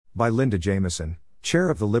By Linda Jameson, Chair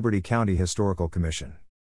of the Liberty County Historical Commission.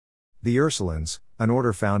 The Ursulines, an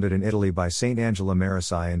order founded in Italy by Saint Angela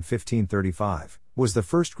Merici in 1535, was the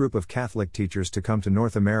first group of Catholic teachers to come to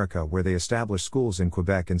North America, where they established schools in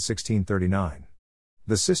Quebec in 1639.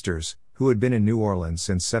 The Sisters, who had been in New Orleans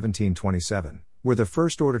since 1727, were the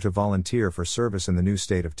first order to volunteer for service in the new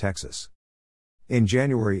state of Texas. In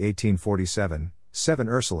January 1847, 7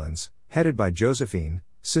 Ursulines, headed by Josephine,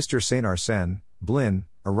 Sister Saint Arsène, Blin,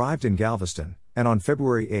 arrived in Galveston, and on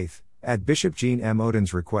February 8, at Bishop Jean M.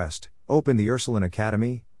 Odin's request, opened the Ursuline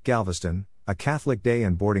Academy, Galveston, a Catholic day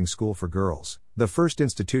and boarding school for girls, the first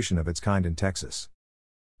institution of its kind in Texas.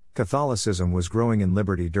 Catholicism was growing in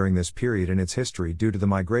Liberty during this period in its history due to the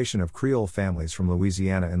migration of Creole families from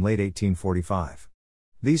Louisiana in late 1845.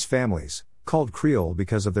 These families, called Creole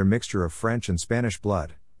because of their mixture of French and Spanish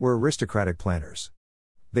blood, were aristocratic planters.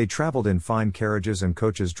 They traveled in fine carriages and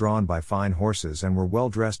coaches drawn by fine horses and were well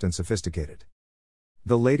dressed and sophisticated.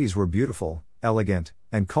 The ladies were beautiful, elegant,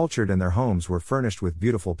 and cultured, and their homes were furnished with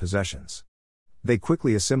beautiful possessions. They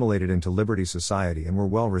quickly assimilated into Liberty society and were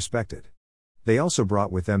well respected. They also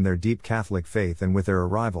brought with them their deep Catholic faith, and with their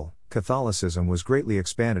arrival, Catholicism was greatly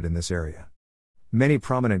expanded in this area. Many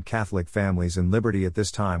prominent Catholic families in Liberty at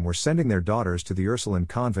this time were sending their daughters to the Ursuline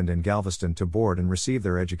Convent in Galveston to board and receive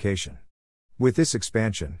their education. With this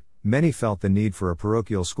expansion, many felt the need for a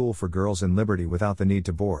parochial school for girls in Liberty without the need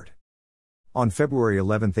to board. On February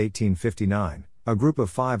 11, 1859, a group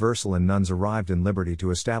of 5 Ursuline nuns arrived in Liberty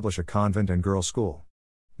to establish a convent and girls' school.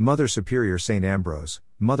 Mother Superior Saint Ambrose,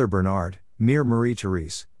 Mother Bernard, Mère Marie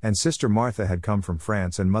Therese, and Sister Martha had come from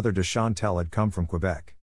France, and Mother de Chantal had come from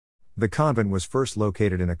Quebec. The convent was first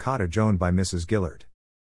located in a cottage owned by Mrs. Gillard.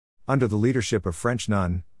 Under the leadership of French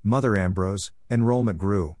nun, Mother Ambrose, enrollment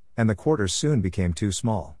grew, and the quarters soon became too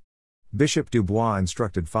small. Bishop Dubois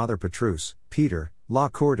instructed Father Petrus, Peter,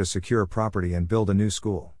 Lacour to secure property and build a new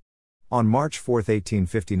school. On March 4,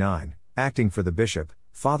 1859, acting for the bishop,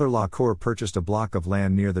 Father Lacour purchased a block of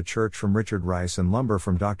land near the church from Richard Rice and lumber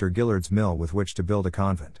from Dr. Gillard's mill with which to build a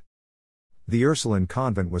convent. The Ursuline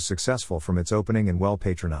Convent was successful from its opening and well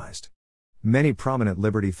patronized. Many prominent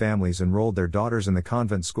Liberty families enrolled their daughters in the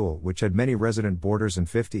convent school, which had many resident boarders and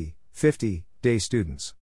 50-day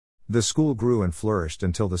students. The school grew and flourished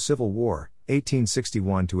until the Civil War,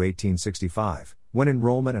 1861 to 1865, when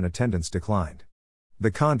enrollment and attendance declined. The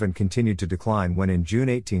convent continued to decline when in June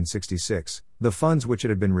 1866, the funds which it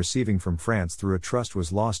had been receiving from France through a trust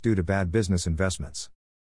was lost due to bad business investments.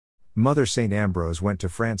 Mother Saint Ambrose went to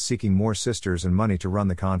France seeking more sisters and money to run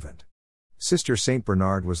the convent. Sister Saint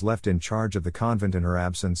Bernard was left in charge of the convent in her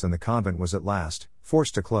absence, and the convent was at last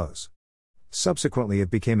forced to close. Subsequently it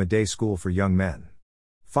became a day school for young men.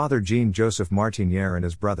 Father Jean-Joseph Martinière and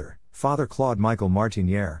his brother, Father Claude Michael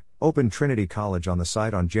Martinière, opened Trinity College on the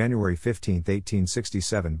site on January 15,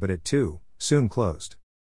 1867, but it too soon closed.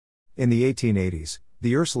 In the 1880s,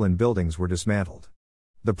 the Ursuline buildings were dismantled.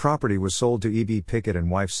 The property was sold to E.B. Pickett and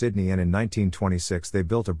wife Sidney, and in 1926 they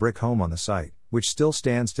built a brick home on the site, which still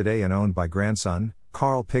stands today and owned by grandson,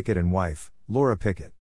 Carl Pickett, and wife, Laura Pickett.